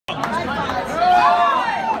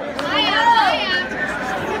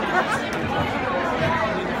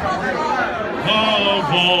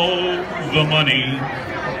money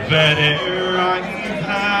that e'er I've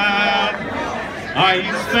had, I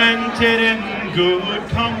spent it in good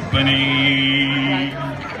company.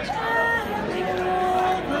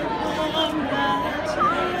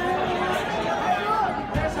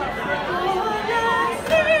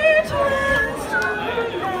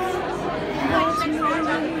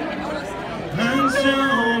 And so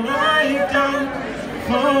I've done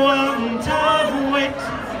for want of wit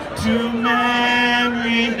to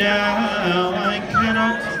marry now I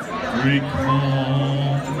cannot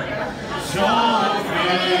recall. So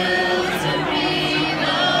thrilled to be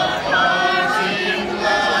the parting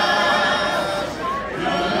last.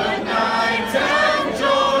 Good night and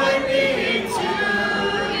joy be to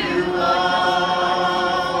you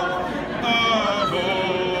all. Of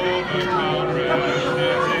all the comrades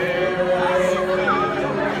that e'er I've had,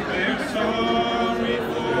 they're sorry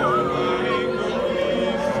for my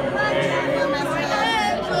goodness.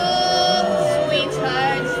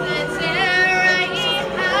 Sweethearts that e'er I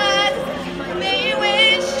had, they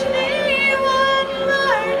wished me one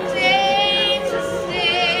more day to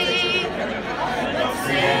stay. But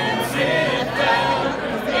since it fell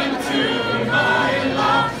into my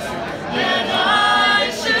lot that I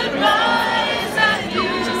should rise and you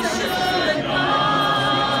should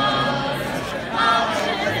not, I'll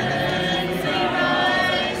gently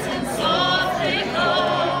rise and softly go.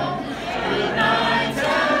 Good night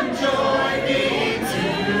and joy be to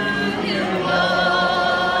you all.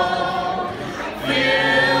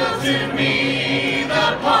 Fill to me the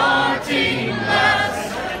parting glass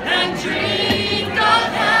and drink of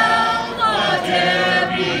health whate'er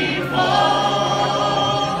befalls,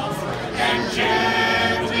 and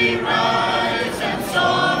gently rise and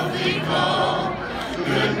softly call.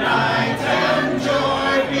 Good night.